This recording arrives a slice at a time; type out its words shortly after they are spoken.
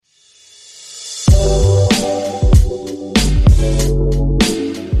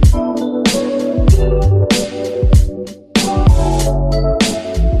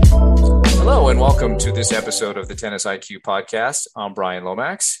this episode of the Tennis IQ podcast. I'm Brian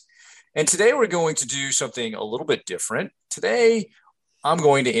Lomax. And today we're going to do something a little bit different. Today, I'm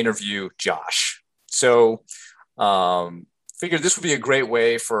going to interview Josh. Figured this would be a great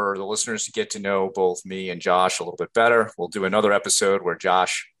way for the listeners to get to know both me and Josh a little bit better. We'll do another episode where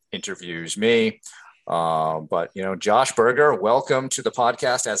Josh interviews me. Josh Berger, welcome to the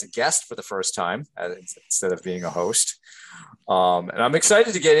podcast as a guest for the first time instead of being a host. And I'm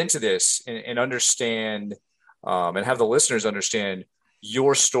excited to get into this and understand and have the listeners understand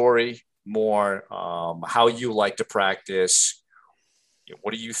your story more, how you like to practice.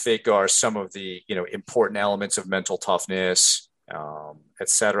 What do you think are some of the important elements of mental toughness,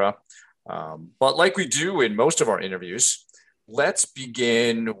 etc. But like we do in most of our interviews, let's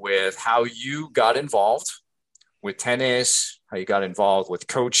begin with how you got involved with tennis, how you got involved with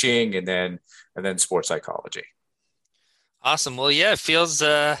coaching, and then sports psychology. Awesome. Well, yeah, it feels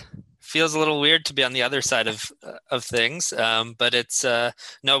a little weird to be on the other side of things, but it's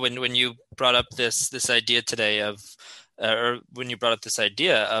when you brought up this idea today or when you brought up this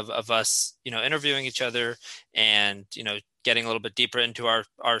idea of us, interviewing each other and, getting a little bit deeper into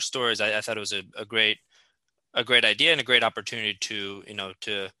our stories, I thought it was a great idea and a great opportunity to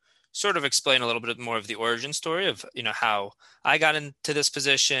sort of explain a little bit more of the origin story of, how I got into this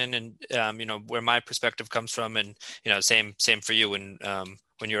position and, where my perspective comes from. And, same for you when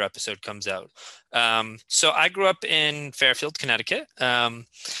your episode comes out. So I grew up in Fairfield, Connecticut.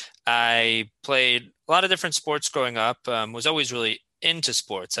 I played a lot of different sports growing up, was always really into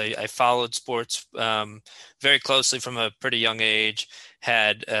sports. I followed sports very closely from a pretty young age,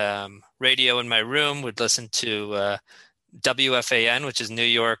 had radio in my room, would listen to WFAN, which is New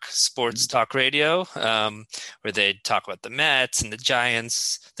York Sports Talk Radio, where they'd talk about the Mets and the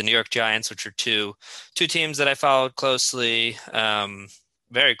Giants, the New York Giants, which are two teams that I followed closely,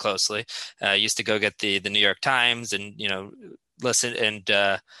 very closely. Used to go get the New York Times and, listen and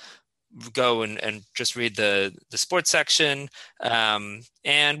go and just read the sports section. And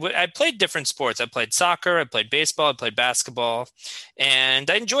I played different sports. I played soccer, I played baseball, I played basketball,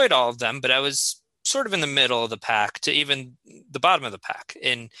 and I enjoyed all of them, but I was sort of in the middle of the pack to even the bottom of the pack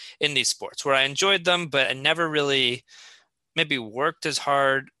in these sports where I enjoyed them, but I never really maybe worked as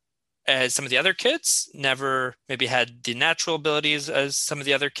hard as some of the other kids, never maybe had the natural abilities as some of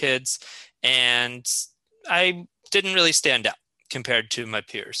the other kids. And I didn't really stand out compared to my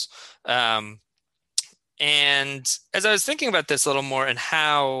peers. And as I was thinking about this a little more and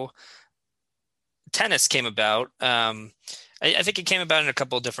how tennis came about, I think it came about in a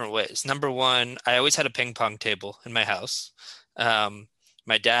couple of different ways. Number one, I always had a ping pong table in my house.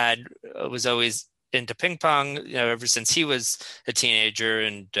 My dad was always into ping pong, ever since he was a teenager,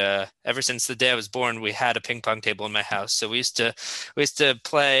 and ever since the day I was born, we had a ping pong table in my house. So we used to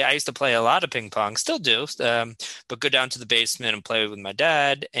play. I used to play a lot of ping pong, still do, but go down to the basement and play with my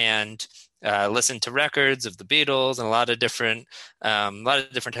dad and listen to records of the Beatles and a lot of different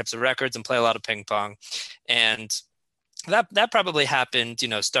types of records and play a lot of ping pong. And that probably happened,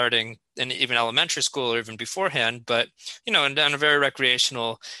 starting in even elementary school or even beforehand, but, and on a very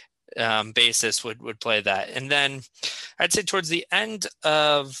recreational basis would play that. And then I'd say towards the end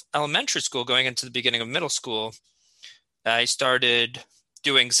of elementary school, going into the beginning of middle school, I started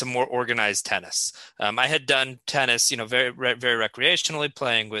doing some more organized tennis. I had done tennis, very, very recreationally,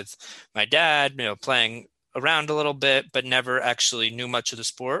 playing with my dad, playing around a little bit, but never actually knew much of the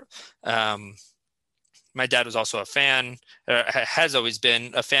sport. My dad was also a fan, has always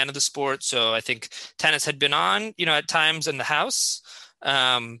been a fan of the sport. So I think tennis had been on, at times in the house.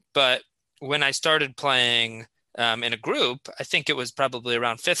 But when I started playing in a group, I think it was probably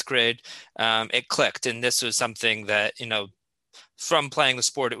around fifth grade, it clicked. And this was something that, from playing the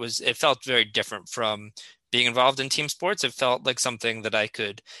sport, it felt very different from being involved in team sports. It felt like something that I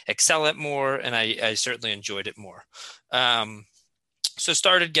could excel at more, and I certainly enjoyed it more. So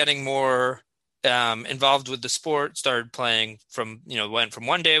started getting more involved with the sport, started playing went from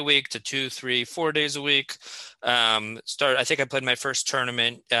 1 day a week to 2, 3, 4 days a week. I think I played my first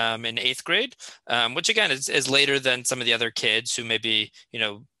tournament in eighth grade, which again is later than some of the other kids who maybe,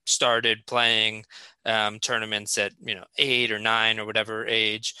 started playing tournaments at, 8 or 9 or whatever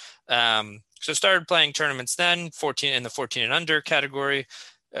age. So started playing tournaments then, 14 in the 14 and under category,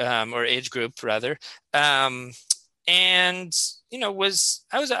 or age group rather. And, I was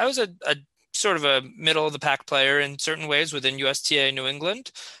a sort of a middle of the pack player in certain ways within USTA New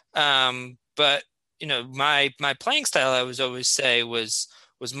England. But, my playing style, I was always say was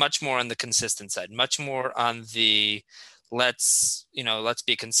much more on the consistent side, much more on the let's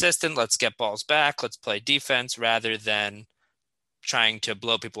be consistent, let's get balls back, let's play defense rather than trying to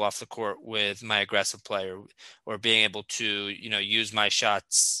blow people off the court with my aggressive play, or being able to, use my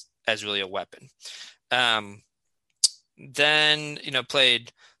shots as really a weapon. Then,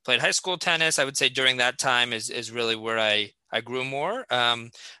 played high school tennis. I would say during that time is really where I grew more.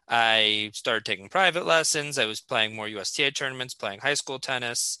 I started taking private lessons. I was playing more USTA tournaments, playing high school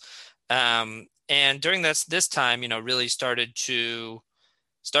tennis. And during this time, really started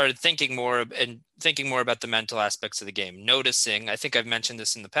thinking more about the mental aspects of the game, noticing, I think I've mentioned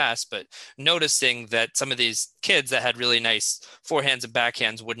this in the past, but noticing that some of these kids that had really nice forehands and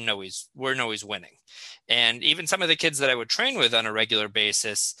backhands weren't always winning. And even some of the kids that I would train with on a regular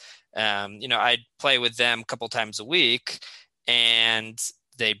basis, I'd play with them a couple times a week, and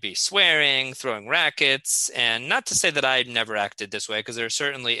they'd be swearing, throwing rackets. And not to say that I never acted this way, because there are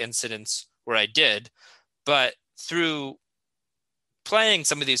certainly incidents where I did, but through playing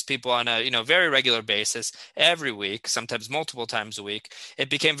some of these people on a very regular basis every week, sometimes multiple times a week, it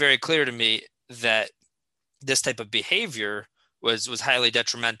became very clear to me that this type of behavior was highly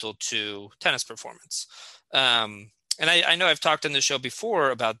detrimental to tennis performance. And I know I've talked on the show before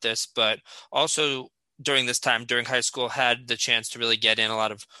about this, but also during this time, during high school, had the chance to really get in a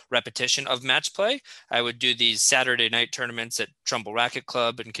lot of repetition of match play. I would do these Saturday night tournaments at Trumbull Racket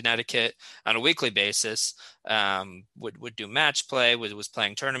Club in Connecticut on a weekly basis. Would do match play, was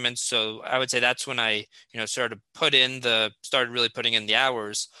playing tournaments. So I would say that's when I, started really putting in the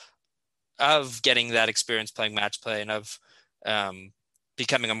hours of getting that experience playing match play, and of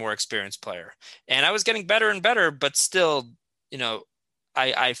becoming a more experienced player. And I was getting better and better, but still,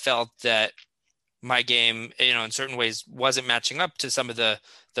 I felt that my game, in certain ways wasn't matching up to some of the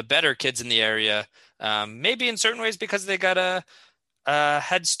better kids in the area. Maybe in certain ways because they got a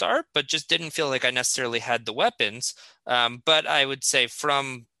head start, but just didn't feel like I necessarily had the weapons. But I would say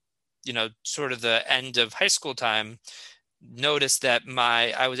from, sort of the end of high school time, noticed that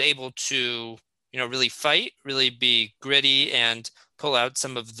I was able to, really fight, really be gritty, and pull out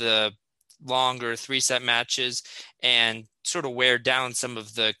some of the longer 3-set matches, and sort of wear down some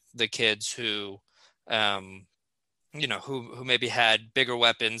of the kids who who maybe had bigger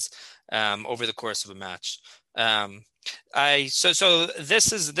weapons over the course of a match. So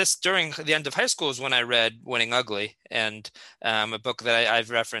this during the end of high school is when I read Winning Ugly, and a book that I've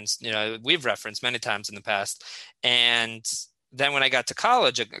referenced, we've referenced many times in the past. And then when I got to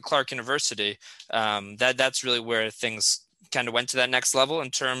college at Clark University, that's really where things kind of went to that next level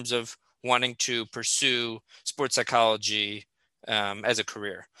in terms of wanting to pursue sports psychology as a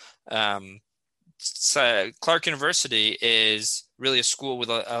career. So Clark University is really a school with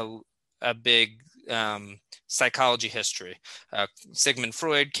a big psychology history. Sigmund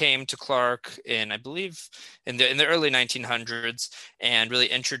Freud came to Clark I believe, in the early 1900s, and really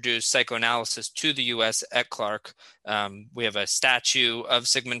introduced psychoanalysis to the U.S. at Clark. We have a statue of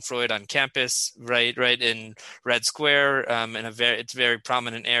Sigmund Freud on campus, right in Red Square, in it's very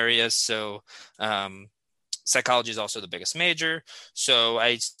prominent area. So psychology is also the biggest major. So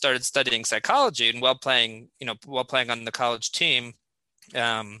I started studying psychology, and while playing on the college team,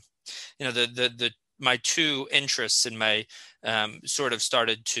 my two interests in my sort of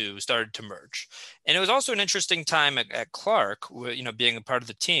started to merge. And it was also an interesting time at Clark, being a part of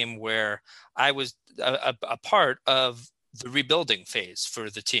the team, where I was a part of the rebuilding phase for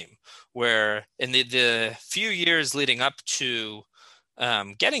the team, where in the few years leading up to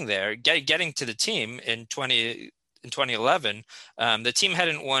getting to the team in 2011, the team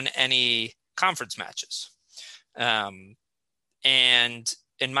hadn't won any conference matches. And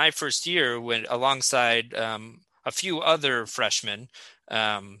in my first year, when alongside a few other freshmen,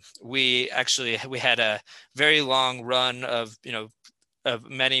 we had a very long run of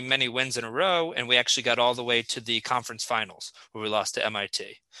many wins in a row, and we actually got all the way to the conference finals, where we lost to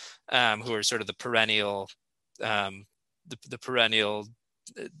MIT, who are sort of the perennial.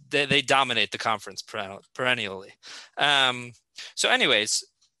 They dominate the conference perennially. So anyways,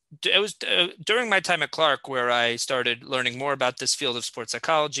 it was during my time at Clark where I started learning more about this field of sports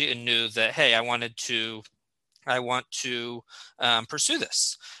psychology, and knew that, hey, I want to pursue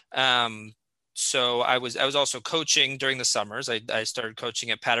this. So I was also coaching during the summers. I started coaching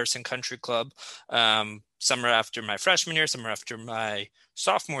at Patterson Country Club, summer after my freshman year, summer after my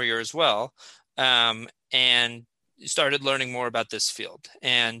sophomore year as well, and started learning more about this field,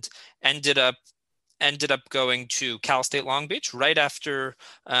 and ended up going to Cal State Long Beach right after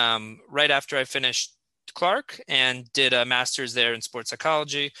I finished Clark, and did a master's there in sports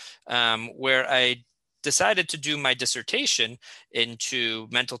psychology, where I decided to do my dissertation into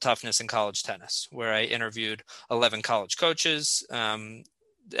mental toughness in college tennis, where I interviewed 11 college coaches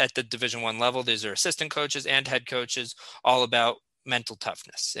at the Division I level. These are assistant coaches and head coaches, all about mental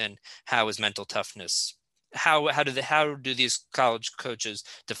toughness and how is mental toughness, how do these college coaches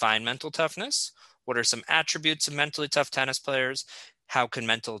define mental toughness? What are some attributes of mentally tough tennis players? How can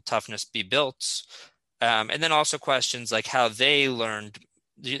mental toughness be built? And then also questions like how they learned,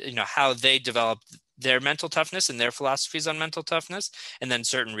 how they developed their mental toughness and their philosophies on mental toughness, and then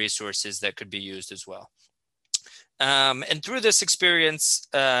certain resources that could be used as well. And through this experience,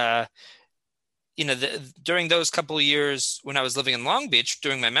 during those couple of years when I was living in Long Beach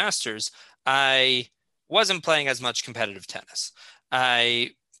during my master's, I wasn't playing as much competitive tennis.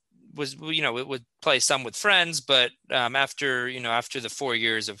 I was, would play some with friends, but after the 4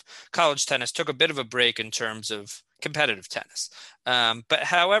 years of college tennis, took a bit of a break in terms of competitive tennis. But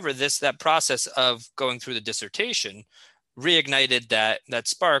however, that process of going through the dissertation reignited that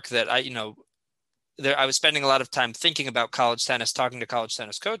spark that I was spending a lot of time thinking about college tennis, talking to college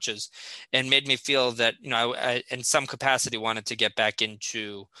tennis coaches, and made me feel that, I in some capacity wanted to get back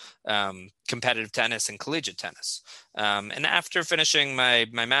into competitive tennis and collegiate tennis. And after finishing my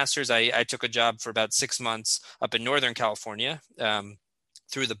master's, I took a job for about 6 months up in Northern California,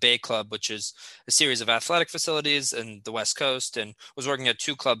 through the Bay Club, which is a series of athletic facilities in the West Coast, and was working at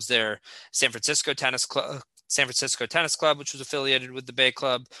 2 clubs there: San Francisco Tennis Club, which was affiliated with the Bay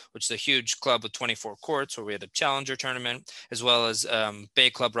Club, which is a huge club with 24 courts where we had a challenger tournament, as well as Bay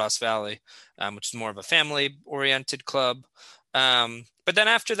Club Ross Valley, which is more of a family-oriented club. But then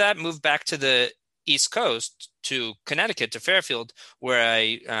after that, moved back to the East Coast, to Connecticut, to Fairfield, where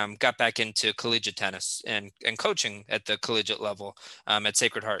I got back into collegiate tennis and coaching at the collegiate level at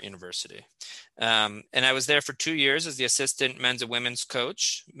Sacred Heart University. And I was there for 2 years as the assistant men's and women's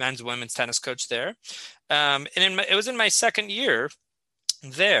tennis coach there. And it was in my second year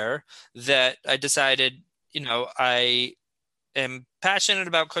there that I decided, I am passionate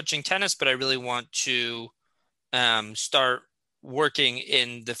about coaching tennis, but I really want to start working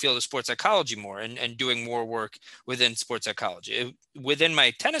in the field of sports psychology more and doing more work within sports psychology. Within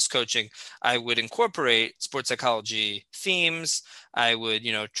my tennis coaching, I would incorporate sports psychology themes. I would,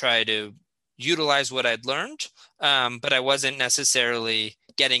 try to utilize what I'd learned, but I wasn't necessarily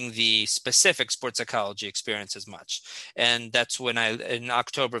getting the specific sports psychology experience as much. And that's when in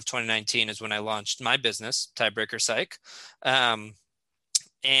October of 2019 is when I launched my business, Tiebreaker Psych. And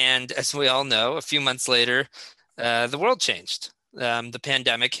as we all know, a few months later, the world changed. The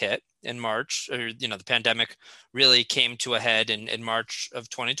pandemic hit in March, the pandemic really came to a head in March of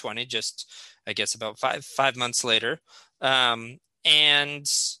 2020, just, I guess, about five months later. And,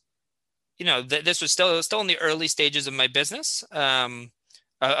 this was still in the early stages of my business,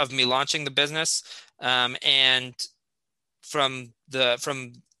 of me launching the business. And from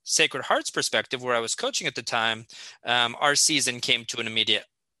Sacred Heart's perspective, where I was coaching at the time, our season came to an immediate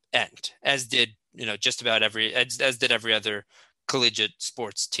end, as did just about as did every other collegiate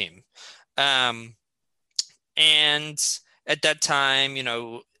sports team. And at that time,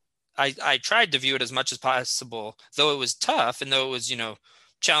 I tried to view it as much as possible, though it was tough and though it was,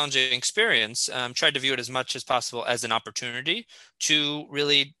 challenging experience, tried to view it as much as possible as an opportunity to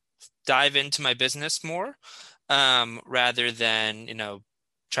really dive into my business more, rather than,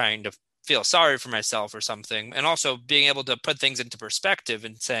 trying to feel sorry for myself or something. And also being able to put things into perspective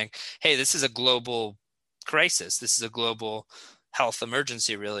and saying, hey, this is a global crisis. This is a global health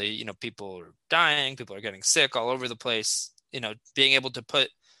emergency, really. People are dying, people are getting sick all over the place. Being able to put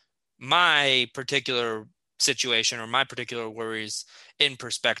my particular situation or my particular worries in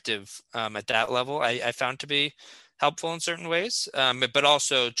perspective at that level, I found to be helpful in certain ways, but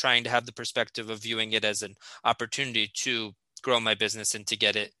also trying to have the perspective of viewing it as an opportunity to grow my business and to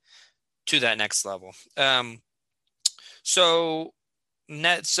get it to that next level. That's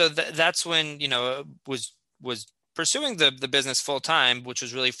when, was pursuing the business full time, which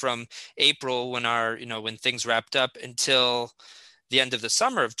was really from April when things wrapped up until the end of the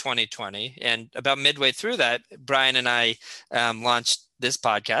summer of 2020. And about midway through that, Brian and I launched this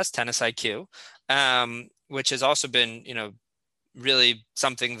podcast, Tennis IQ, which has also been, really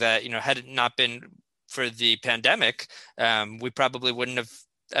something that, had it not been for the pandemic, we probably wouldn't have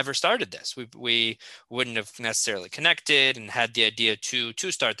ever started this. We wouldn't have necessarily connected and had the idea to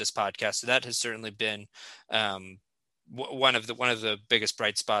start this podcast. So that has certainly been one of the biggest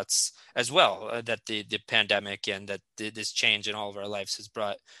bright spots as well, that the pandemic and that this change in all of our lives has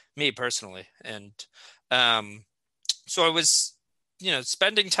brought me personally. And so I was,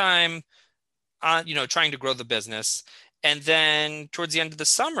 spending time on, trying to grow the business. And then towards the end of the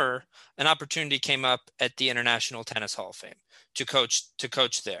summer, an opportunity came up at the International Tennis Hall of Fame to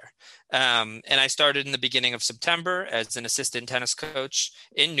coach there. And I started in the beginning of September as an assistant tennis coach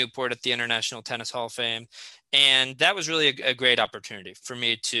in Newport at the International Tennis Hall of Fame. And that was really a great opportunity for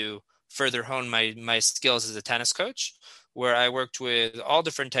me to further hone my skills as a tennis coach, where I worked with all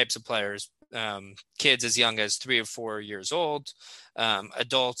different types of players, kids as young as 3 or 4 years old,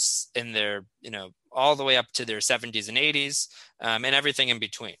 adults in their, all the way up to their 70s and 80s, and everything in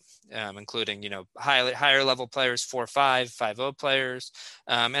between. Including, higher level players, 4-5, 5-0 players,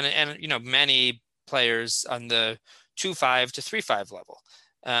 and many players on the 2-5 to 3-5 level.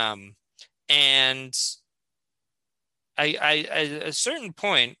 And at a certain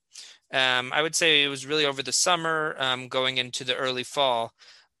point, I would say it was really over the summer, going into the early fall,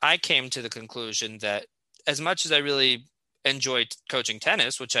 I came to the conclusion that as much as I really enjoy coaching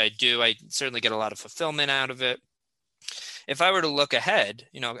tennis, which I do, I certainly get a lot of fulfillment out of it. If I were to look ahead,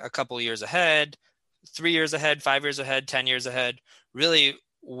 a couple of years ahead, 3 years ahead, 5 years ahead, 10 years ahead, really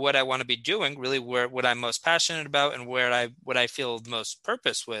what I want to be doing, really what I'm most passionate about and what I feel the most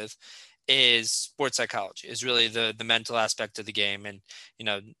purpose with is sports psychology, is really the mental aspect of the game. And,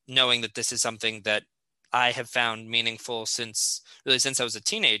 knowing that this is something that I have found meaningful since I was a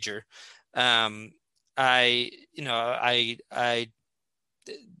teenager. I, you know, I,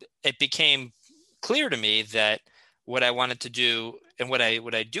 it became clear to me that what I wanted to do and what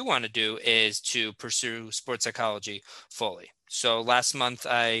I do want to do is to pursue sports psychology fully. So last month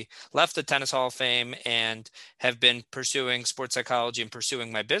I left the Tennis Hall of Fame and have been pursuing sports psychology and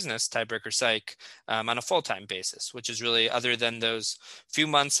pursuing my business, Tiebreaker Psych, on a full-time basis, which is really, other than those few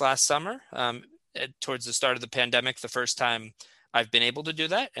months last summer, towards the start of the pandemic, the first time I've been able to do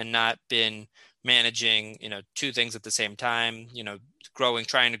that and not been managing, two things at the same time,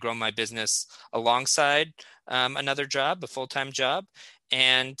 trying to grow my business alongside another job, a full-time job.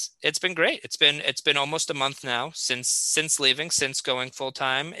 And it's been great. It's been almost a month now since leaving, since going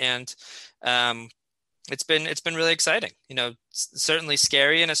full-time. And it's been really exciting, certainly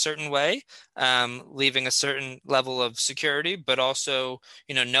scary in a certain way, leaving a certain level of security, but also,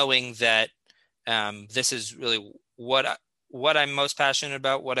 knowing that this is really what I'm most passionate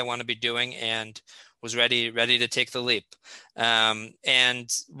about, what I want to be doing, and was ready to take the leap. And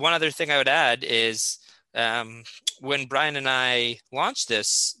one other thing I would add is, when Brian and I launched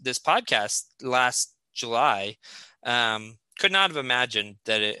this podcast last July, could not have imagined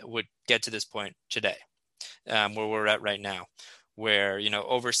that it would get to this point today, where we're at right now, where,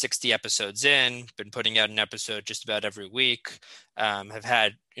 over 60 episodes in, been putting out an episode just about every week, have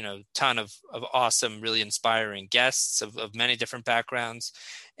had, ton of awesome, really inspiring guests of many different backgrounds,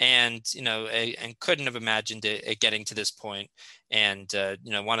 and, and couldn't have imagined it getting to this point. And,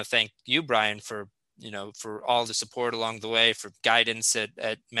 want to thank you, Brian, for all the support along the way, for guidance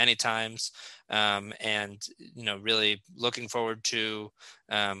at many times, and really looking forward to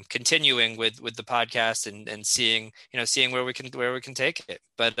continuing with the podcast and seeing where we can take it.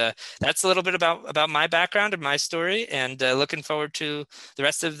 But that's a little bit about my background and my story, and looking forward to the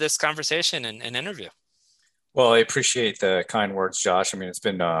rest of this conversation and interview. Well, I appreciate the kind words, Josh. I mean,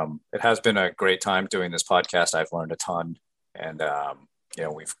 it has been a great time doing this podcast. I've learned a ton, and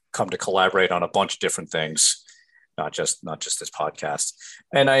we've come to collaborate on a bunch of different things, not just this podcast.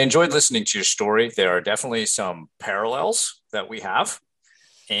 And I enjoyed listening to your story. There are definitely some parallels that we have,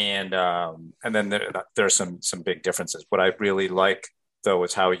 and then there are some big differences. What I really like, though,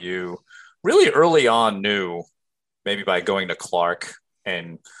 is how you really early on knew, maybe by going to Clark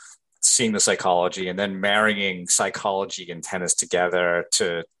and seeing the psychology and then marrying psychology and tennis together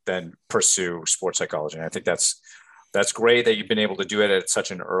to then pursue sports psychology. And I think that's great that you've been able to do it at such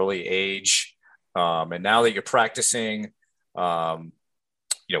an early age. And now that you're practicing,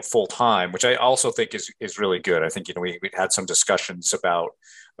 full time, which I also think is really good. I think, we had some discussions about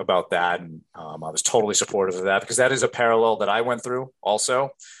that. And I was totally supportive of that, because that is a parallel that I went through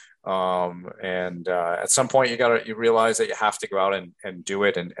also. And at some point you realize that you have to go out and do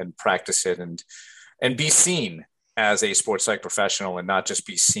it and practice it and be seen as a sports psych professional, and not just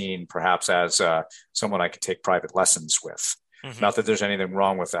be seen perhaps as someone I could take private lessons with. Mm-hmm. Not that there's anything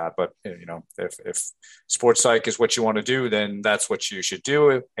wrong with that, but if sports psych is what you want to do, then that's what you should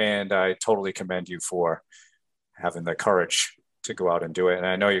do. And I totally commend you for having the courage to go out and do it. And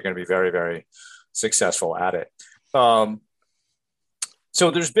I know you're going to be very, very successful at it. So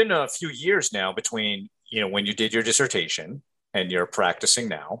there's been a few years now between, when you did your dissertation and you're practicing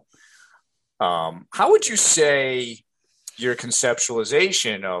now. How would you say your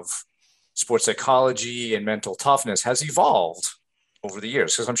conceptualization of sports psychology and mental toughness has evolved over the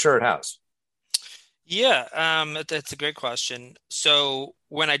years? Because I'm sure it has. Yeah, that's a great question. So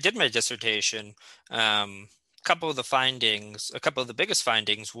when I did my dissertation, a couple of the biggest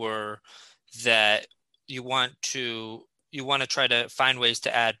findings were that you want to try to find ways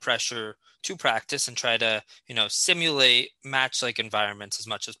to add pressure to practice and try to, simulate match-like environments as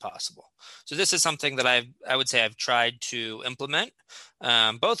much as possible. So this is something that I would say I've tried to implement,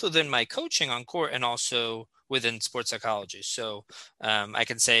 both within my coaching on court and also within sports psychology. So I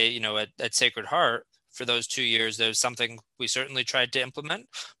can say, at Sacred Heart, for those 2 years, there's something we certainly tried to implement,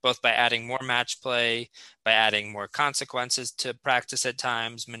 both by adding more match play, by adding more consequences to practice at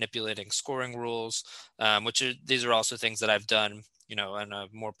times, manipulating scoring rules, these are also things that I've done, on a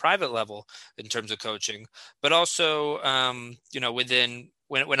more private level in terms of coaching, but also, within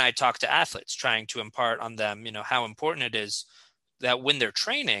when I talk to athletes, trying to impart on them, how important it is that when they're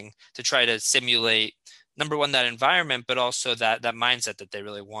training to try to simulate, number one, that environment, but also that mindset that they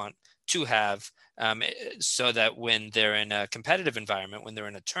really want to have, so that when they're in a competitive environment, when they're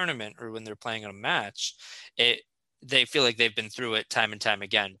in a tournament or when they're playing in a match, they feel like they've been through it time and time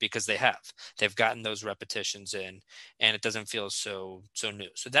again because they've gotten those repetitions in, and it doesn't feel so new.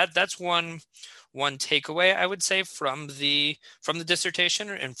 So that's one takeaway I would say from the dissertation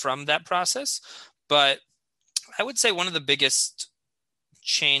and from that process. But I would say one of the biggest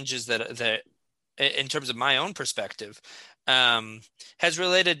changes that in terms of my own perspective, has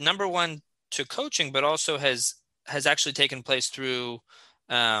related, number one, to coaching, but also has actually taken place through,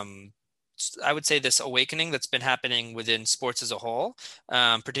 I would say, this awakening that's been happening within sports as a whole,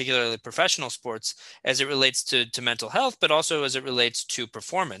 particularly professional sports, as it relates to mental health, but also as it relates to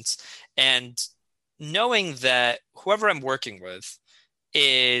performance. And knowing that whoever I'm working with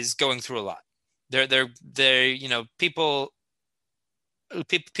is going through a lot.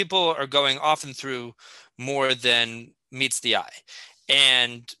 People are going often through more than meets the eye.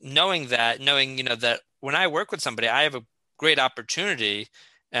 And knowing that when I work with somebody, I have a great opportunity,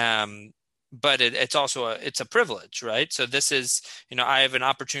 but it's a privilege, right? So this is, I have an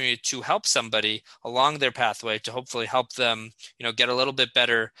opportunity to help somebody along their pathway to hopefully help them, get a little bit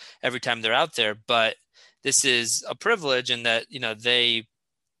better every time they're out there. But this is a privilege in that,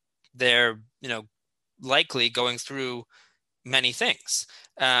 they're, likely going through many things.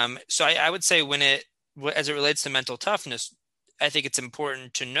 So I would say as it relates to mental toughness, I think it's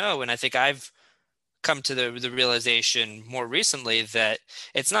important to know, and I think I've come to the realization more recently that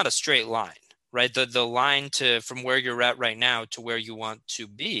it's not a straight line, right? The line from where you're at right now to where you want to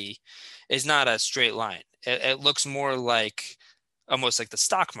be is not a straight line. It looks more like almost like the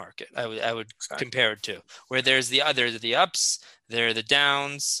stock market. I would Exactly. compare it to, where there's the ups, there are the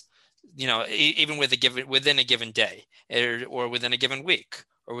downs, even within a given day, or within a given week,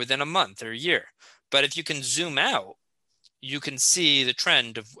 or within a month or a year. But if you can zoom out, you can see the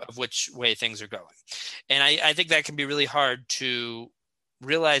trend of which way things are going. And I think that can be really hard to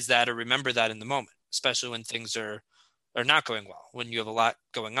realize that or remember that in the moment, especially when things are not going well, when you have a lot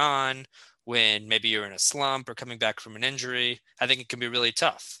going on, when maybe you're in a slump or coming back from an injury. I think it can be really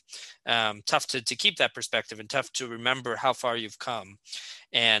tough. Tough to keep that perspective, and tough to remember how far you've come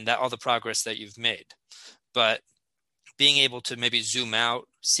and all the progress that you've made. But being able to maybe zoom out,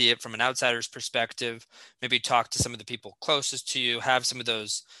 see it from an outsider's perspective, maybe talk to some of the people closest to you, have some of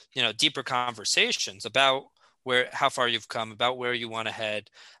those, deeper conversations about how far you've come, about where you want to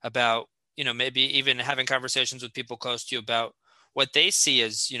head, about, maybe even having conversations with people close to you about what they see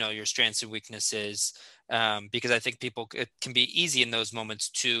as, your strengths and weaknesses. Because I think it can be easy in those moments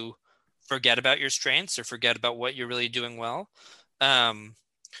to forget about your strengths or forget about what you're really doing well.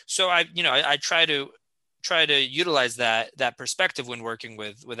 So I try to utilize that perspective when working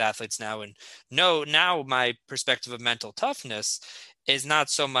with athletes now, and now my perspective of mental toughness is not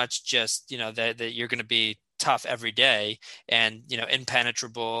so much just that you're going to be tough every day and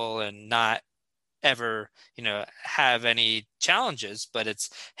impenetrable and not ever have any challenges, but it's,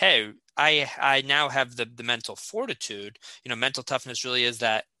 hey, I now have the mental fortitude. Mental toughness really is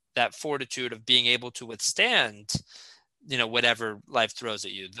that fortitude of being able to withstand whatever life throws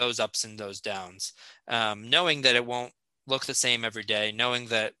at you, those ups and those downs, knowing that it won't look the same every day, knowing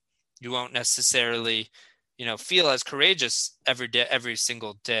that you won't necessarily feel as courageous every day, every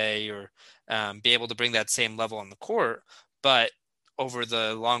single day, or be able to bring that same level on the court, but over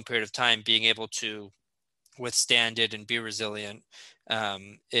the long period of time being able to withstand it and be resilient,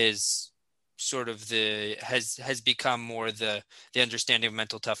 is sort of has become more the understanding of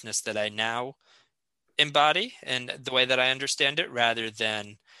mental toughness that I now embody and the way that I understand it, rather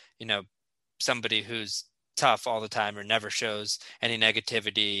than, somebody who's tough all the time or never shows any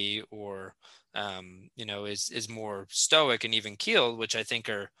negativity, or, is more stoic and even keeled, which I think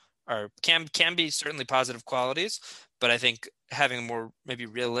can be certainly positive qualities. But I think having a more maybe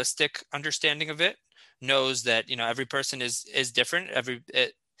realistic understanding of it, knows that, every person is different.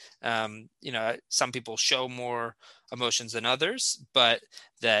 Some people show more emotions than others, but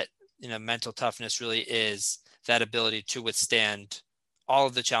that mental toughness really is that ability to withstand all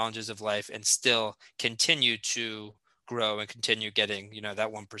of the challenges of life and still continue to grow and continue getting,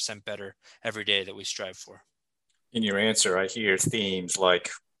 that 1% better every day that we strive for. In your answer, I hear themes like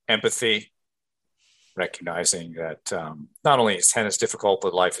empathy, recognizing that not only is tennis difficult,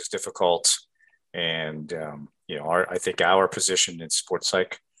 but life is difficult. And, I think our position in sports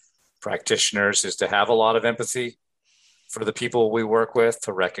psych practitioners is to have a lot of empathy for the people we work with,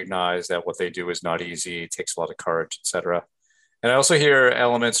 to recognize that what they do is not easy, it takes a lot of courage, et cetera. And I also hear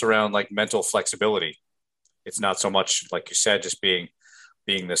elements around like mental flexibility. It's not so much, like you said, just being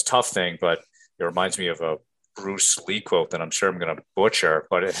this tough thing, but it reminds me of a Bruce Lee quote that I'm sure I'm going to butcher,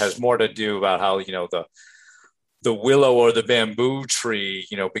 but it has more to do about how, the willow or the bamboo tree,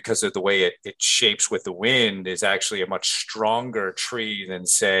 because of the way it shapes with the wind, is actually a much stronger tree than,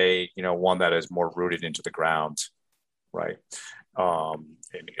 say, one that is more rooted into the ground, right?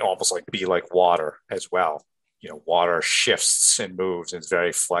 And almost be like water as well. Water shifts and moves and is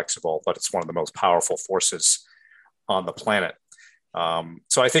very flexible, but it's one of the most powerful forces on the planet.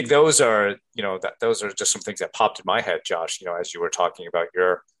 So I think those are just some things that popped in my head, Josh, as you were talking about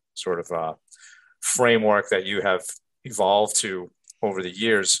your sort of framework that you have evolved to over the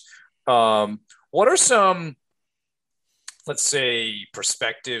years. What are some, let's say,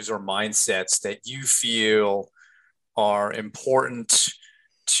 perspectives or mindsets that you feel are important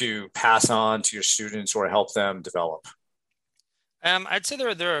to pass on to your students or help them develop? I'd say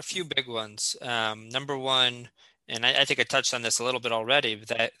there are a few big ones. Number one, and I think I touched on this a little bit already,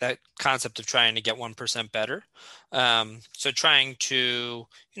 but that concept of trying to get 1% better. So trying to,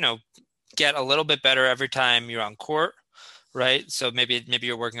 get a little bit better every time you're on court, right? So maybe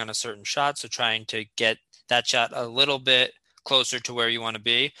you're working on a certain shot, so trying to get that shot a little bit closer to where you want to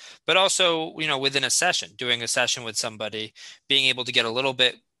be, but also, within a session, doing a session with somebody, being able to get a little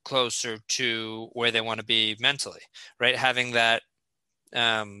bit closer to where they want to be mentally, right? Having that,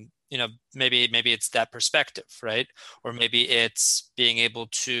 maybe it's that perspective, right? Or maybe it's being able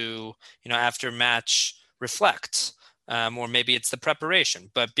to, after match reflect, or maybe it's the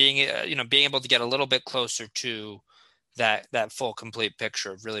preparation, but being able to get a little bit closer to that full complete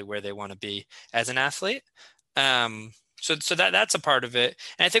picture of really where they want to be as an athlete. So that's a part of it.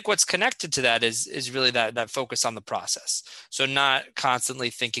 And I think what's connected to that is really that focus on the process. So not constantly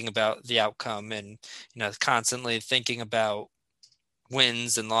thinking about the outcome and, constantly thinking about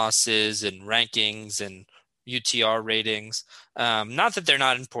wins and losses and rankings and UTR ratings. Not that they're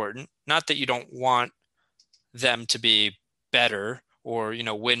not important, not that you don't want them to be better or,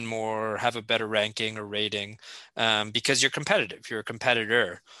 win more or have a better ranking or rating, because you're competitive, you're a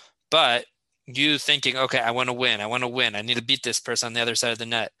competitor. But you thinking, okay, I want to win, I need to beat this person on the other side of the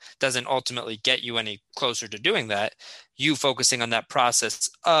net, doesn't ultimately get you any closer to doing that. You focusing on that process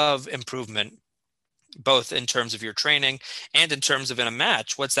of improvement, both in terms of your training and in terms of in a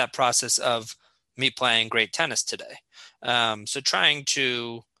match, what's that process of me playing great tennis today? So trying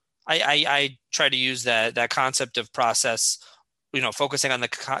to, I try to use that concept of process, focusing on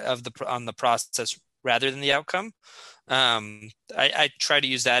the process rather than the outcome. I try to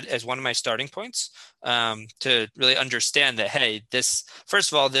use that as one of my starting points, to really understand that, hey, this,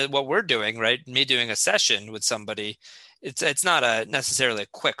 first of all, what we're doing, right? Me doing a session with somebody, it's not necessarily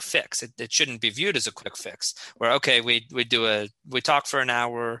a quick fix. It shouldn't be viewed as a quick fix where, okay, we talk for an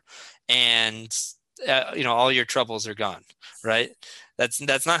hour and, all your troubles are gone, right? That's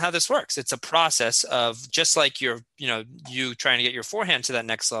not how this works. It's a process of, just like you trying to get your forehand to that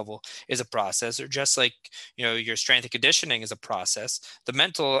next level is a process, or just like, your strength and conditioning is a process. The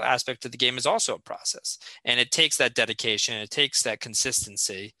mental aspect of the game is also a process, and it takes that dedication, it takes that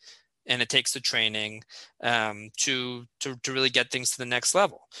consistency, and it takes the training, to really get things to the next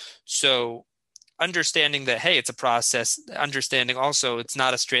level. So understanding that, hey, it's a process, understanding also it's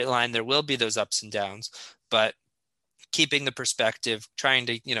not a straight line. There will be those ups and downs, but keeping the perspective, trying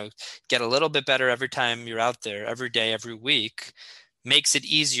to, get a little bit better every time you're out there, every day, every week, makes it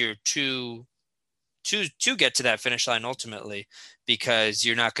easier to get to that finish line ultimately, because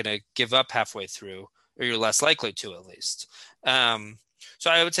you're not going to give up halfway through, or you're less likely to, at least. So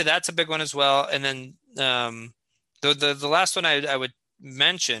I would say that's a big one as well. And then, the last one I would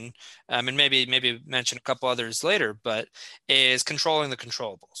mention, and maybe mention a couple others later, but is controlling the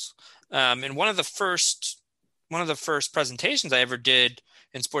controllables. And one of the first presentations I ever did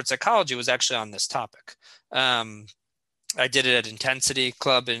in sports psychology was actually on this topic. I did it at Intensity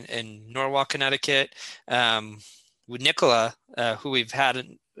Club in Norwalk, Connecticut, with Nicola, who we've had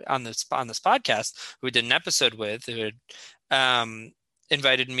on this podcast, who we did an episode with, who had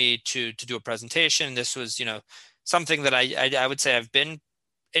invited me to do a presentation. This was, something that I would say I've been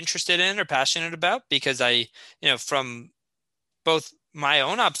interested in or passionate about, because from both my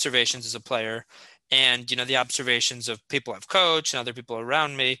own observations as a player and, the observations of people I've coached and other people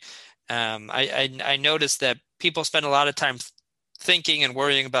around me, I noticed that people spend a lot of time thinking and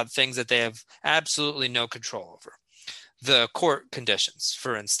worrying about things that they have absolutely no control over. The court conditions,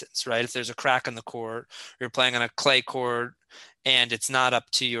 for instance, right? If there's a crack in the court, you're playing on a clay court and it's not up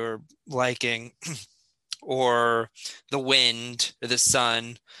to your liking, or the wind or the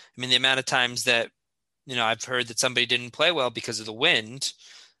sun. I mean, the amount of times that, I've heard that somebody didn't play well because of the wind,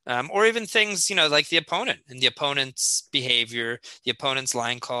 or even things, like the opponent and the opponent's behavior, the opponent's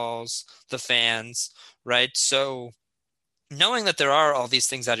line calls, the fans, right? So knowing that there are all these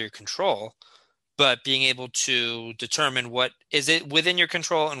things out of your control, but being able to determine what is it within your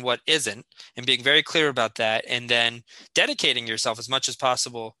control and what isn't, and being very clear about that, and then dedicating yourself as much as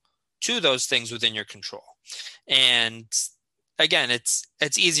possible to those things within your control. And again, it's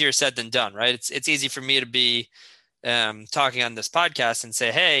easier said than done, right? It's easy for me to be talking on this podcast and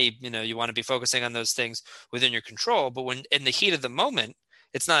say, hey, you want to be focusing on those things within your control, but when in the heat of the moment,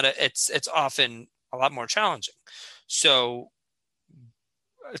 it's not it's often a lot more challenging. So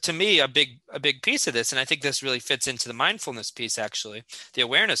to me, a big piece of this, and I think this really fits into the mindfulness piece, actually, the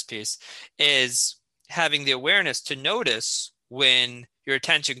awareness piece, is having the awareness to notice when your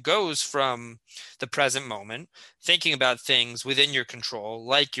attention goes from the present moment, thinking about things within your control,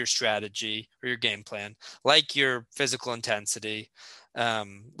 like your strategy or your game plan, like your physical intensity,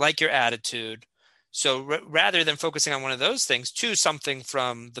 like your attitude. So rather than focusing on one of those things, to something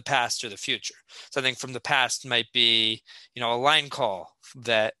from the past or the future. Something from the past might be, a line call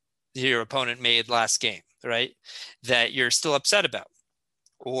that your opponent made last game, right? That you're still upset about,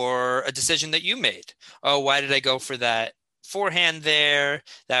 or a decision that you made. Oh, why did I go for that forehand there?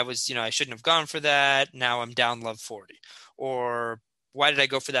 That was, I shouldn't have gone for that. Now I'm down love 40. Or why did I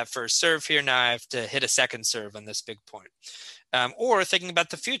go for that first serve here? Now I have to hit a second serve on this big point. Or thinking about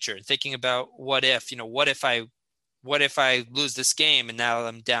the future, thinking about what if, what if I lose this game and now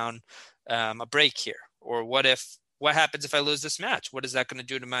I'm down a break here? Or what happens if I lose this match? What is that going to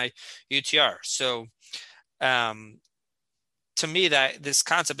do to my UTR? So to me, that this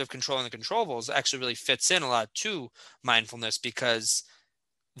concept of controlling the controllables actually really fits in a lot to mindfulness, because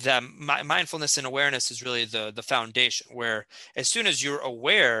that mindfulness and awareness is really the foundation, where as soon as you're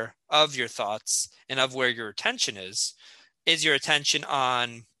aware of your thoughts and of where your attention is your attention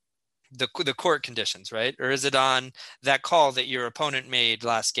on the court conditions, right? Or is it on that call that your opponent made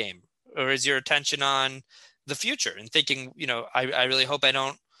last game? Or is your attention on the future and thinking, I really hope I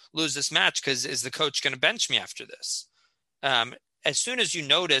don't lose this match, because is the coach going to bench me after this? As soon as you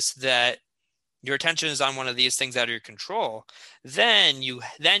notice that your attention is on one of these things out of your control, then you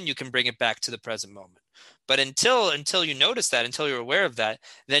can bring it back to the present moment. But until you notice that, until you're aware of that,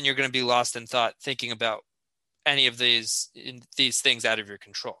 then you're going to be lost in thought, thinking about any of these things out of your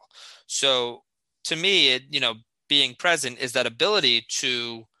control. So to me, being present is that ability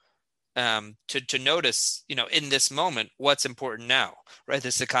to notice, in this moment, what's important now, right?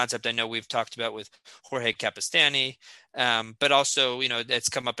 This is a concept I know we've talked about with Jorge Capestany, but also, it's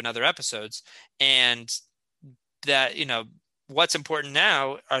come up in other episodes, and that, what's important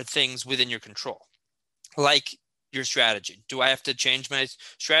now are things within your control, like your strategy. Do I have to change my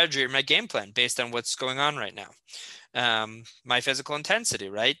strategy or my game plan based on what's going on right now? My physical intensity,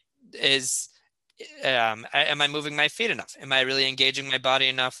 right? Am I moving my feet enough? Am I really engaging my body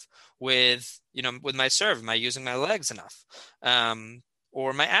enough with my serve? Am I using my legs enough?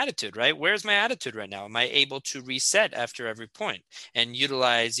 Or my attitude, right? Where's my attitude right now? Am I able to reset after every point and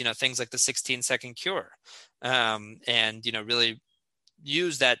utilize, things like the 16-second cure, and, really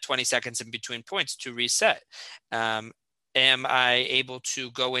use that 20 seconds in between points to reset? Am I able to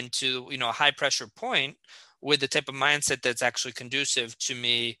go into, a high pressure point with the type of mindset that's actually conducive to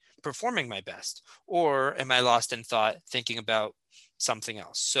me performing my best? Or am I lost in thought thinking about something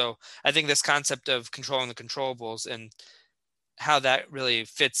else? So I think this concept of controlling the controllables and how that really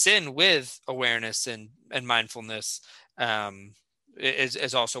fits in with awareness and mindfulness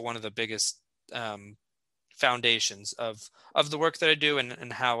is also one of the biggest foundations of the work that I do,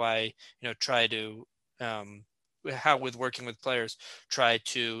 and how I try to how, with working with players, try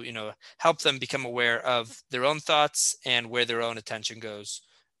to help them become aware of their own thoughts and where their own attention goes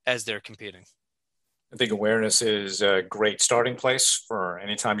as they're competing. I think awareness is a great starting place for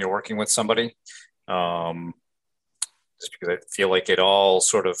anytime you're working with somebody, just because I feel like it all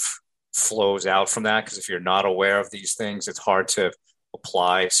sort of flows out from that, because if you're not aware of these things, it's hard to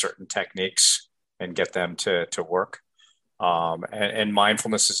apply certain techniques and get them to work. And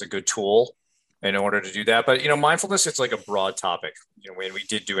mindfulness is a good tool in order to do that. But, mindfulness, it's like a broad topic. When we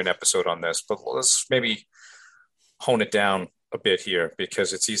did do an episode on this, but let's maybe hone it down a bit here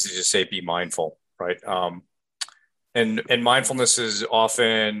because it's easy to say be mindful, right? And mindfulness is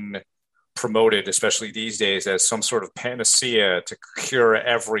often promoted, especially these days, as some sort of panacea to cure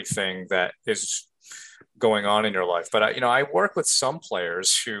everything that is going on in your life. But I work with some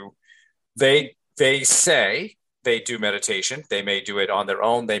players who they say they do meditation. They may do it on their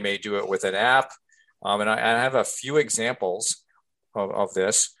own. They may do it with an app. And I have a few examples of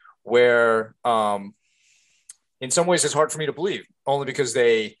this where, in some ways, it's hard for me to believe, only because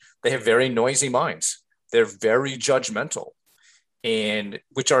they have very noisy minds. They're very judgmental, and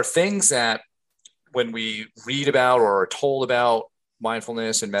which are things that when we read about or are told about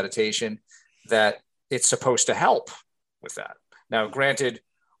mindfulness and meditation, that it's supposed to help with that. Now, granted,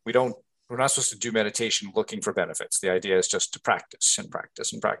 we're not supposed to do meditation looking for benefits. The idea is just to practice and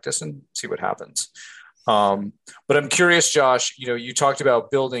practice and practice and see what happens. But I'm curious, Josh, you talked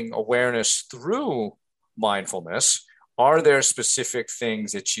about building awareness through mindfulness. Are there specific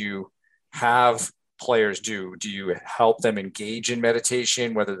things that you have players do? Do you help them engage in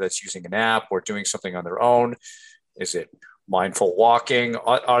meditation, whether that's using an app or doing something on their own? Is it mindful walking?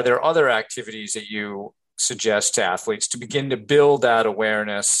 Are there other activities that you suggest to athletes to begin to build that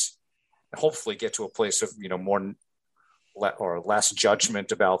awareness and hopefully get to a place of, more or less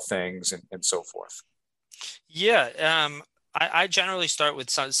judgment about things and so forth? Yeah. I generally start with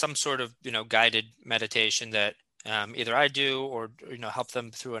some sort of, guided meditation that either I do or, help them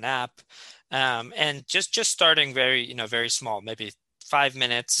through an app. And just starting very, very small, maybe 5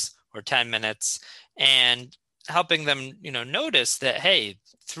 minutes or 10 minutes, and helping them, notice that, hey,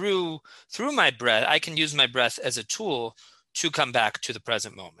 through my breath, I can use my breath as a tool to come back to the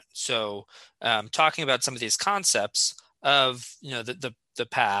present moment. So talking about some of these concepts of, the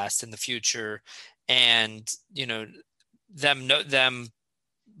past and the future, and, them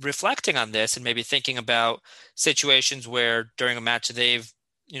reflecting on this and maybe thinking about situations where during a match they've,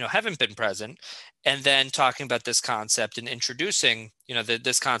 haven't been present, and then talking about this concept and introducing,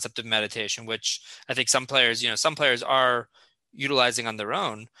 this concept of meditation, which I think some players are utilizing on their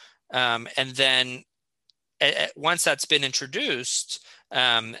own. And then once that's been introduced,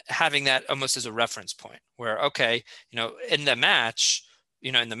 having that almost as a reference point where, okay, in the match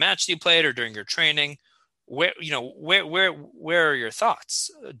you played or during your training, where are your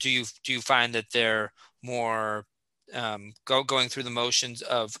thoughts? Do you find that they're more going through the motions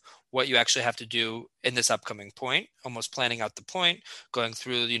of what you actually have to do in this upcoming point, almost planning out the point, going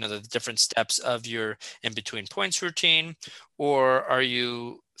through the different steps of your in between points routine, or are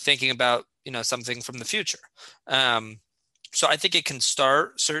you thinking about something from the future? So I think it can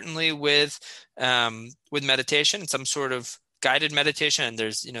start certainly with meditation and some sort of guided meditation, and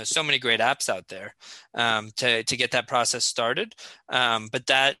there's so many great apps out there to get that process started. But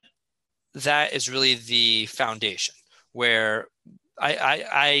that is really the foundation, where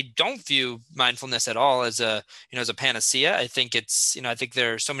I don't view mindfulness at all as a panacea. I think I think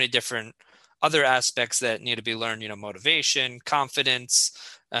there are so many different other aspects that need to be learned. Motivation, confidence,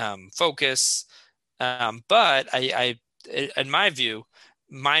 focus. But in my view,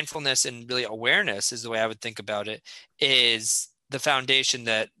 mindfulness and really awareness is the way I would think about it, is the foundation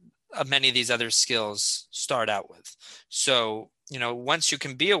that many of these other skills start out with. So, once you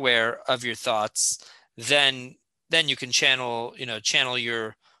can be aware of your thoughts, then you can channel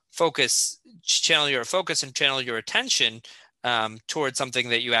your focus and channel your attention towards something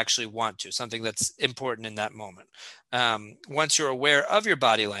that you actually want to, something that's important in that moment. Once you're aware of your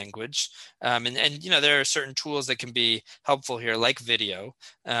body language, and there are certain tools that can be helpful here, like video,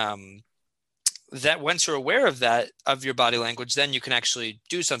 that once you're aware of your body language, then you can actually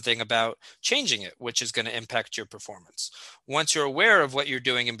do something about changing it, which is going to impact your performance. Once you're aware of what you're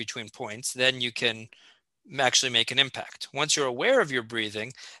doing in between points, then you can actually make an impact. Once you're aware of your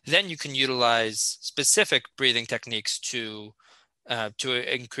breathing, then you can utilize specific breathing techniques to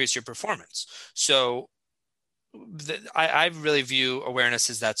increase your performance. So I really view awareness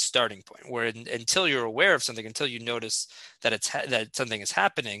as that starting point, where until you're aware of something, until you notice that that something is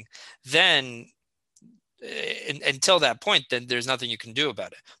happening, then until that point, then there's nothing you can do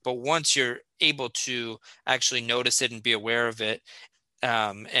about it. But once you're able to actually notice it and be aware of it,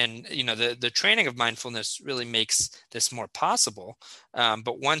 and the training of mindfulness really makes this more possible.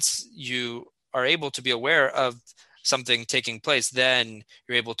 But once you are able to be aware of something taking place, then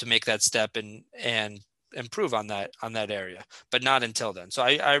you're able to make that step and improve on that area, but not until then. So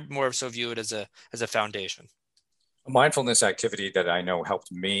I more so view it as a foundation. A mindfulness activity that I know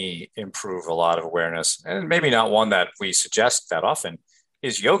helped me improve a lot of awareness, and maybe not one that we suggest that often,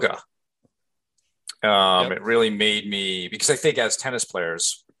 is yoga. Yep. It really made me, because I think as tennis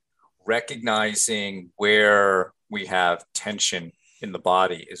players, recognizing where we have tension in the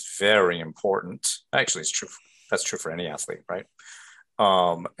body is very important. Actually, it's true. That's true for any athlete, right?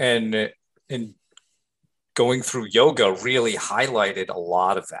 And going through yoga really highlighted a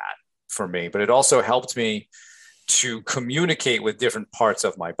lot of that for me, but it also helped me to communicate with different parts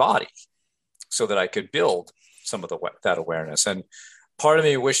of my body so that I could build some of that awareness. And part of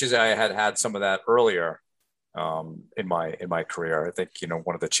me wishes I had had some of that earlier in my career. I think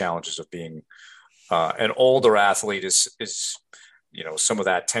one of the challenges of being an older athlete is some of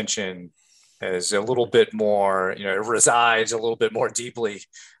that tension is a little bit more, it resides a little bit more deeply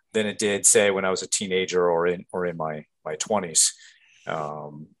than it did, say, when I was a teenager or in my 20s.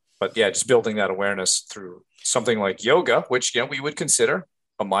 But yeah, just building that awareness through something like yoga, which we would consider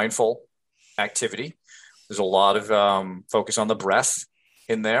a mindful activity. There's a lot of focus on the breath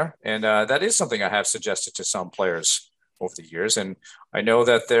in there, and that is something I have suggested to some players over the years. And I know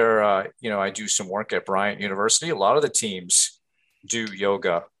that I do some work at Bryant University. A lot of the teams do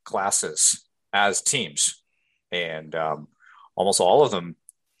yoga classes as teams, and almost all of them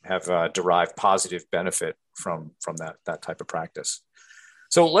have derived positive benefit from that type of practice.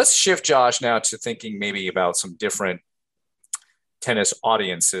 So let's shift, Josh, now to thinking maybe about some different tennis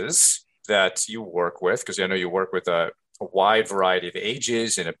audiences that you work with, because I know you work with a wide variety of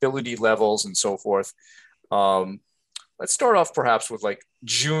ages and ability levels and so forth. Um, let's start off perhaps with like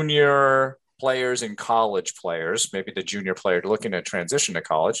junior players and college players, maybe the junior player looking to transition to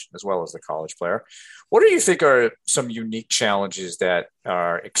college as well as the college player. What do you think are some unique challenges that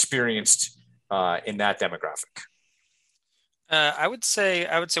are experienced in that demographic? I would say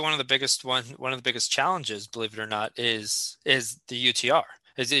one of the biggest challenges, believe it or not, is the UTR.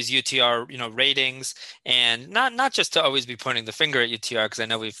 Is UTR, ratings, and not just to always be pointing the finger at UTR, because I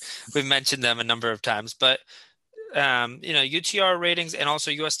know we've mentioned them a number of times, but UTR ratings and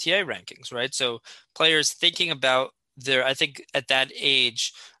also USTA rankings, right? So players thinking about I think at that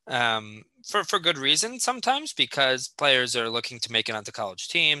age, for good reason sometimes, because players are looking to make it onto college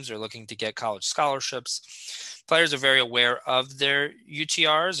teams or looking to get college scholarships. Players are very aware of their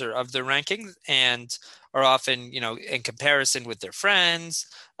UTRs or of their rankings and are often, in comparison with their friends,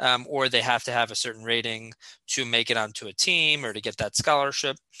 or they have to have a certain rating to make it onto a team or to get that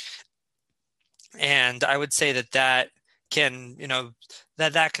scholarship. And I would say that can,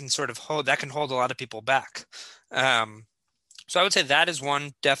 that can sort of hold a lot of people back. So I would say that is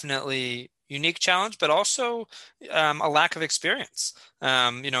one definitely unique challenge, but also a lack of experience.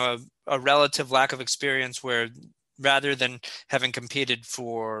 A relative lack of experience where rather than having competed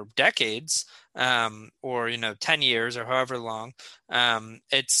for decades, or 10 years or however long,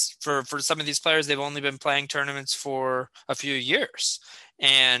 it's for some of these players, they've only been playing tournaments for a few years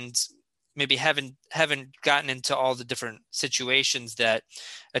and maybe haven't gotten into all the different situations that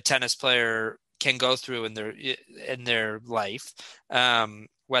a tennis player can go through in their life,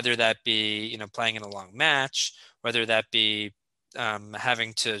 whether that be playing in a long match, whether that be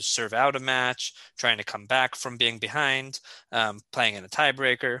having to serve out a match, trying to come back from being behind, playing in a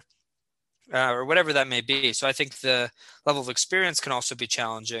tiebreaker, or whatever that may be. So I think the level of experience can also be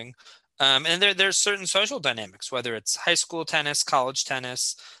challenging. And there's certain social dynamics, whether it's high school tennis, college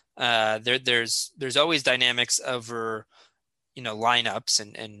tennis. There's always dynamics over lineups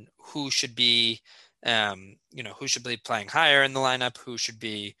and who should be playing higher in the lineup, who should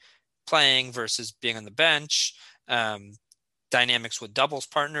be playing versus being on the bench. Dynamics with doubles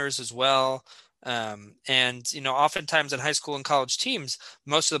partners as well. And oftentimes in high school and college teams,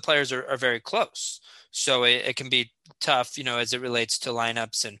 most of the players are very close. So it can be tough, as it relates to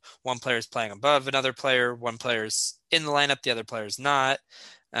lineups, and one player is playing above another player, one player's in the lineup, the other player's not.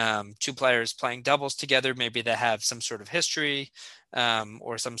 Two players playing doubles together, maybe they have some sort of history,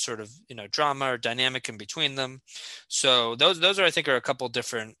 or some sort of drama or dynamic in between them. So those are, I think, are a couple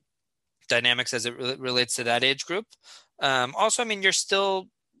different dynamics as it relates to that age group. Also, I mean, you're still,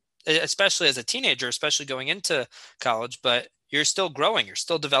 especially as a teenager, especially going into college, but you're still growing, you're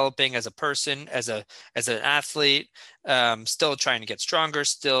still developing as a person, as an athlete, still trying to get stronger,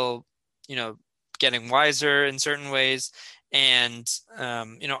 still getting wiser in certain ways, and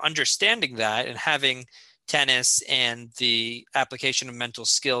understanding that and having tennis and the application of mental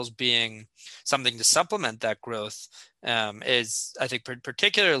skills being something to supplement that growth, is, I think,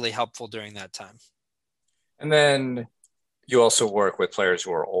 particularly helpful during that time. And then you also work with players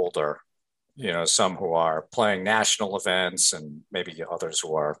who are older, some who are playing national events and maybe others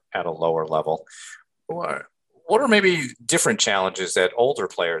who are at a lower level. What are maybe different challenges that older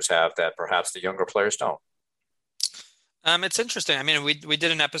players have that perhaps the younger players don't? It's interesting. I mean, we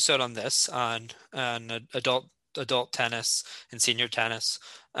did an episode on this on adult tennis and senior tennis.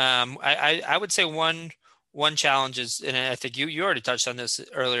 I would say one challenge is, and I think you already touched on this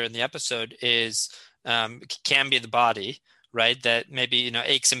earlier in the episode, is can be the body, right? That maybe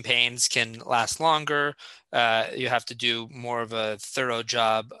aches and pains can last longer. You have to do more of a thorough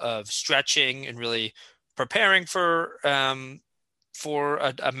job of stretching and really preparing for a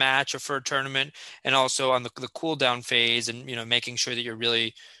match or for a tournament, and also on the cool down phase, and making sure that you're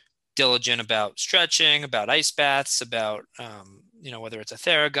really diligent about stretching, about ice baths, about whether it's a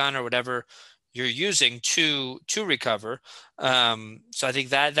Theragun or whatever you're using to recover. So I think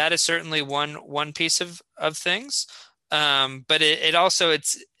that is certainly one piece of things. But it also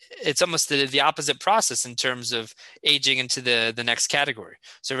it's almost the opposite process in terms of aging into the next category.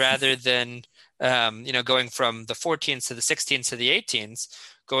 So rather than going from the 14s to the 16s to the 18s,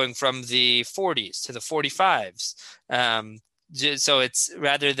 going from the 40s to the 45s. So it's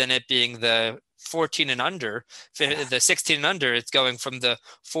rather than it being the 14 and under, the 16 and under, it's going from the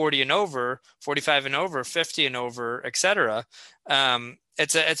 40 and over, 45 and over, 50 and over, etc.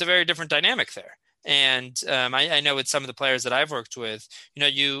 It's a very different dynamic there. And I know with some of the players that I've worked with,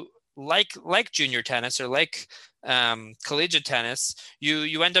 you like junior tennis or like collegiate tennis,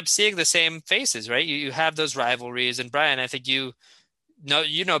 you end up seeing the same faces, right? You have those rivalries. And Brian, I think you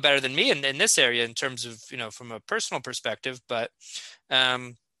know better than me in this area in terms of from a personal perspective, but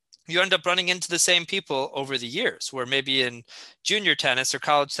you end up running into the same people over the years, where maybe in junior tennis or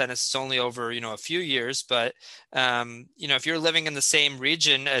college tennis it's only over a few years, but if you're living in the same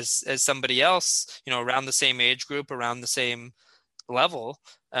region as somebody else, around the same age group, around the same level,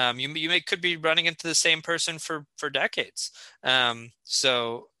 could be running into the same person for decades.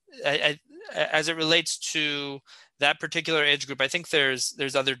 So as it relates to that particular age group, I think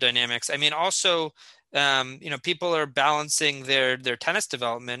there's other dynamics. I mean, also, people are balancing their tennis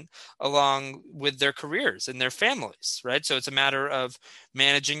development along with their careers and their families, right? So it's a matter of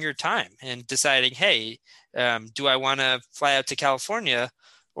managing your time and deciding, hey, do I want to fly out to California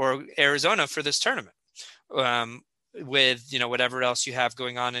or Arizona for this tournament? With whatever else you have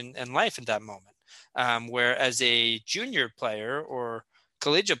going on in life at that moment. Where as a junior player or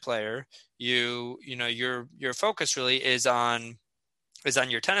collegiate player, your focus really is on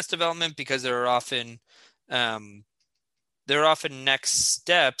your tennis development, because um, there are often next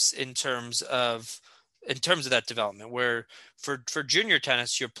steps in terms of that development, where for junior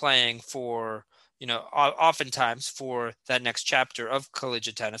tennis you're playing for oftentimes for that next chapter of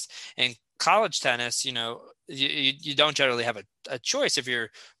collegiate tennis. And college tennis, you don't generally have a choice if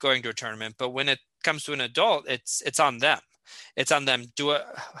you're going to a tournament, but when it comes to an adult, it's on them. It's on them.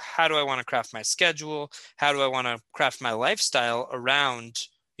 How do I want to craft my schedule? How do I want to craft my lifestyle around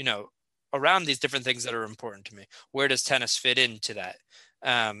these different things that are important to me? Where does tennis fit into that?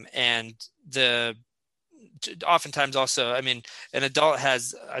 And oftentimes also, I mean, an adult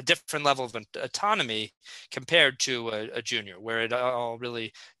has a different level of autonomy compared to a junior, where it all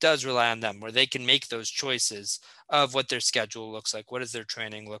really does rely on them, where they can make those choices of what their schedule looks like, what does their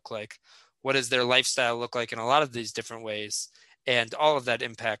training look like, what does their lifestyle look like in a lot of these different ways. And all of that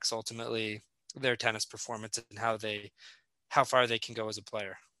impacts ultimately their tennis performance and how far they can go as a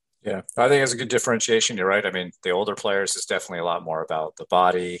player. Yeah, I think it's a good differentiation. You're right. I mean, the older players is definitely a lot more about the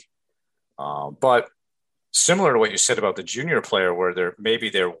body, but similar to what you said about the junior player, where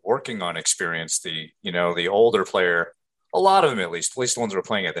they're working on experience. The older player, a lot of them at least the ones that are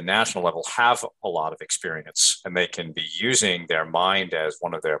playing at the national level, have a lot of experience, and they can be using their mind as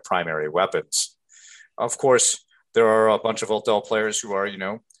one of their primary weapons. Of course, there are a bunch of adult players who are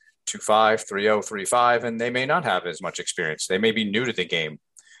 2.5, 3.0, 3.5, and they may not have as much experience. They may be new to the game,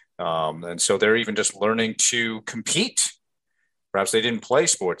 and so they're even just learning to compete. Perhaps they didn't play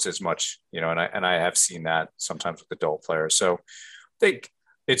sports as much, and I have seen that sometimes with adult players. So I think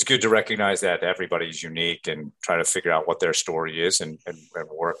it's good to recognize that everybody's unique and try to figure out what their story is, and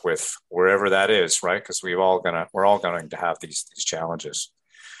work with wherever that is, right? Because we're all going to have these challenges.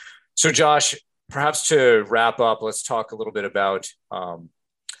 So Josh, perhaps to wrap up, let's talk a little bit about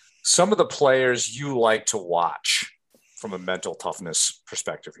some of the players you like to watch from a mental toughness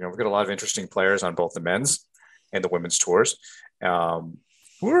perspective. We've got a lot of interesting players on both the men's and the women's tours.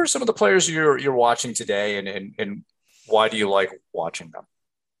 Who are some of the players you're watching today, and why do you like watching them?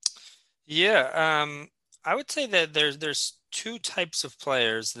 Yeah, I would say that there's two types of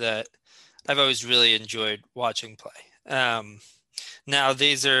players that I've always really enjoyed watching play. Now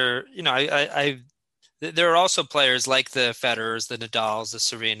these are, there are also players like the Federers, the Nadals, the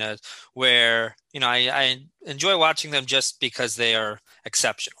Serenas, where I enjoy watching them just because they are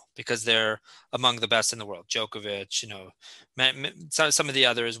exceptional. because they're among the best in the world. Djokovic, some of the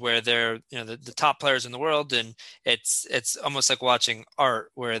others where they're, the top players in the world, and it's almost like watching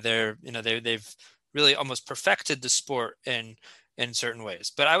art where they're, they've really almost perfected the sport in certain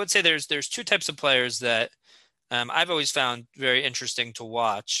ways. But I would say there's two types of players that I've always found very interesting to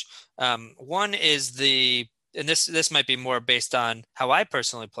watch. One is and this might be more based on how I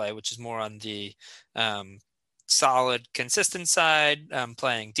personally play, which is more on the solid, consistent side,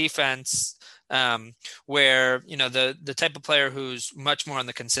 playing defense, where the type of player who's much more on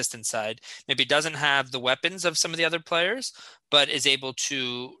the consistent side maybe doesn't have the weapons of some of the other players, but is able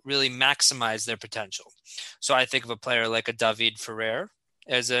to really maximize their potential. So I think of a player like a David Ferrer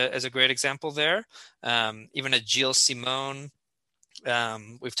as a great example there. Even a Gilles Simon.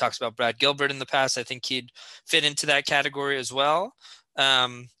 We've talked about Brad Gilbert in the past. I think he'd fit into that category as well.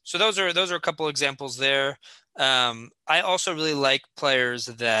 So those are a couple examples there. I also really like players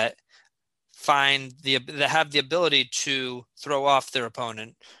that that have the ability to throw off their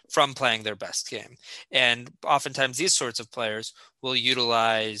opponent from playing their best game. And oftentimes these sorts of players will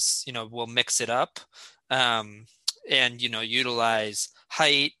utilize, will mix it up, and, utilize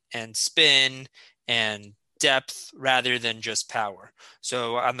height and spin and depth rather than just power.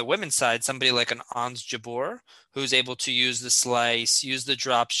 So on the women's side, somebody like an Ons Jabeur, who's able to use the slice, use the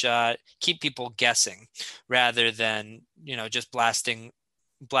drop shot, keep people guessing rather than, just blasting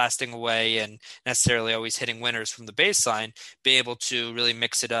away and necessarily always hitting winners from the baseline, be able to really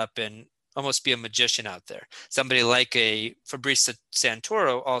mix it up and almost be a magician out there. Somebody like a Fabrice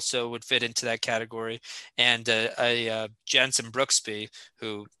Santoro also would fit into that category, and a Jensen Brooksby,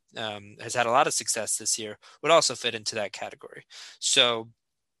 who has had a lot of success this year, would also fit into that category. So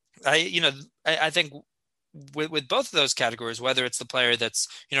I think with both of those categories, whether it's the player that's,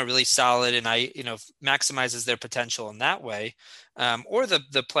 really solid and maximizes their potential in that way, or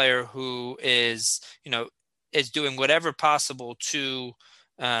the player who is doing whatever possible to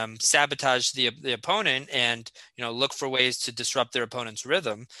sabotage the opponent and, look for ways to disrupt their opponent's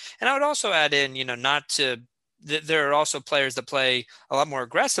rhythm. And I would also add in, there are also players that play a lot more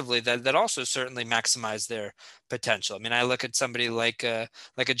aggressively that also certainly maximize their potential. I mean, I look at somebody like a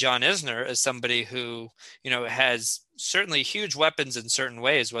John Isner as somebody who, has certainly huge weapons in certain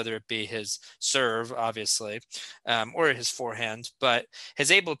ways, whether it be his serve, obviously, or his forehand, but is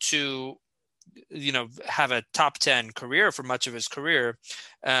able to, have a top 10 career for much of his career,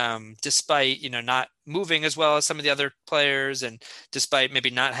 despite, not moving as well as some of the other players, and despite maybe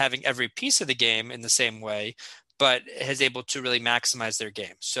not having every piece of the game in the same way, but is able to really maximize their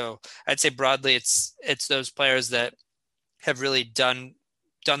game. So I'd say broadly, it's those players that have really done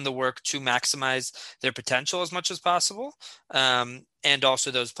the work to maximize their potential as much as possible. And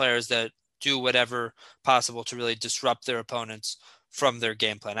also those players that do whatever possible to really disrupt their opponents from their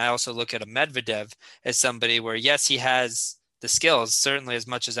game plan. I also look at a Medvedev as somebody where, yes, he has the skills certainly as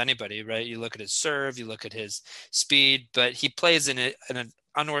much as anybody, right? You look at his serve, you look at his speed, but he plays in an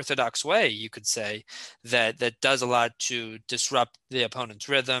unorthodox way, you could say, that does a lot to disrupt the opponent's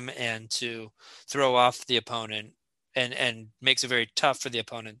rhythm and to throw off the opponent, and makes it very tough for the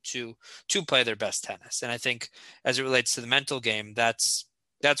opponent to play their best tennis. And I think as it relates to the mental game, that's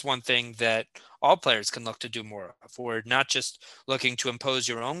one thing that all players can look to do more of. We're not just looking to impose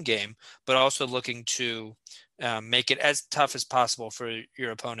your own game, but also looking to make it as tough as possible for your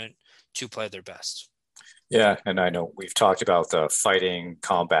opponent to play their best. Yeah, and I know we've talked about the fighting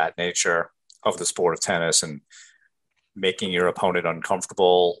combat nature of the sport of tennis and making your opponent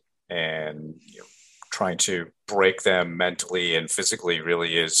uncomfortable, and trying to break them mentally and physically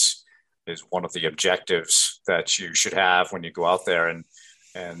really is one of the objectives that you should have when you go out there. And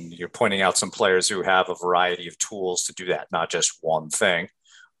you're pointing out some players who have a variety of tools to do that, not just one thing.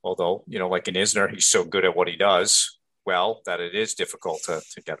 Although, like in Isner, he's so good at what he does well that it is difficult to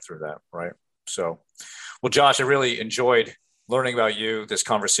get through that, right? So, well, Josh, I really enjoyed learning about you, this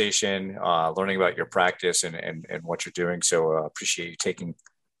conversation, learning about your practice and what you're doing. So appreciate you taking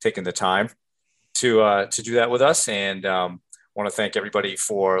the time to do that with us. And want to thank everybody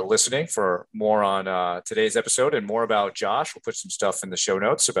for listening. For more on today's episode and more about Josh, we'll put some stuff in the show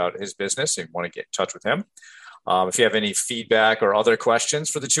notes about his business and want to get in touch with him. If you have any feedback or other questions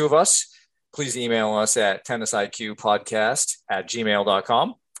for the two of us, please email us at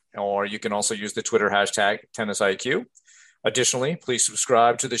tennisiqpodcast@gmail.com, or you can also use the Twitter hashtag tennisiq. Additionally, please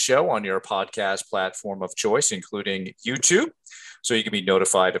subscribe to the show on your podcast platform of choice, including YouTube, so you can be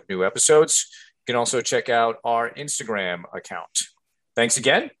notified of new episodes. You can also check out our Instagram account. Thanks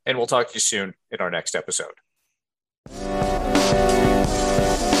again, and we'll talk to you soon in our next episode.